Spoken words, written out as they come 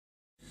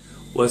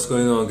What's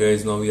going on,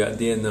 guys? Now we got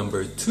day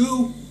number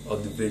 2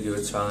 of the video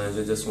challenge.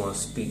 I just want to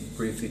speak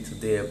briefly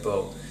today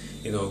about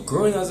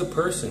growing as a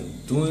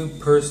person, doing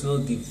personal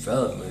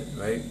development,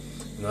 right?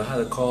 I had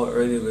a call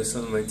earlier with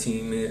some of my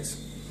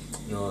teammates.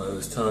 I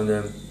was telling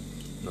them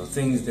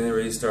things didn't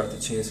really start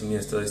to change for me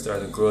until I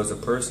started to grow as a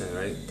person,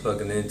 right?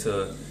 Plugging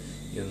into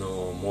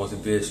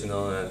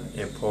motivational and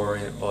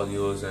empowering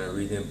audios and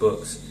reading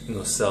books,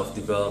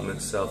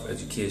 self-development,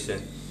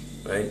 self-education,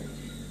 right?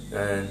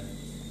 And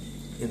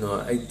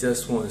I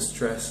just want to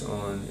stress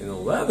on,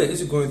 whatever it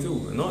is you're going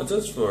through, not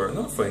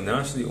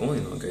financially only,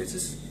 guys,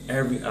 just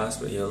every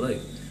aspect of your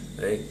life,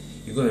 right?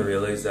 You're going to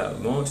realize that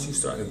once you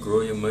start to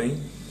grow your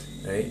mind,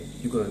 right,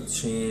 you're going to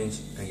change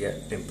and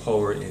get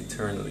empowered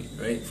internally,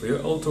 right? For your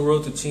outer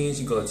world to change,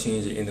 you got to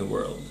change your inner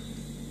world.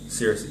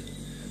 Seriously.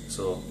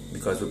 So,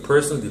 because with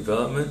personal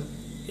development,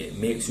 it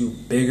makes you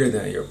bigger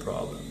than your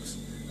problems.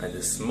 And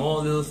the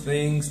small little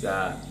things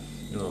that,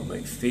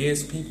 might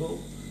phase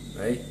people,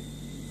 right,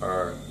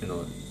 are,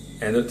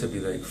 end up to be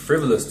like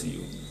frivolous to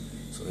you.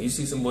 So when you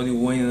see somebody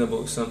whining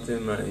about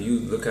something, man, you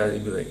look at it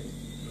and be like,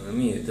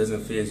 it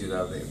doesn't phase you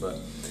that way. But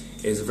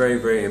it's very,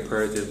 very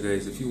imperative,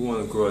 guys. If you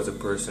want to grow as a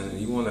person, and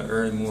you want to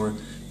earn more,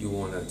 you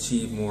want to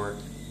achieve more,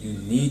 you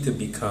need to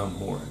become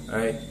more,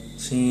 alright?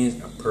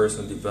 Change and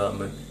personal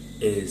development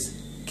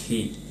is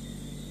key.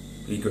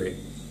 Be great.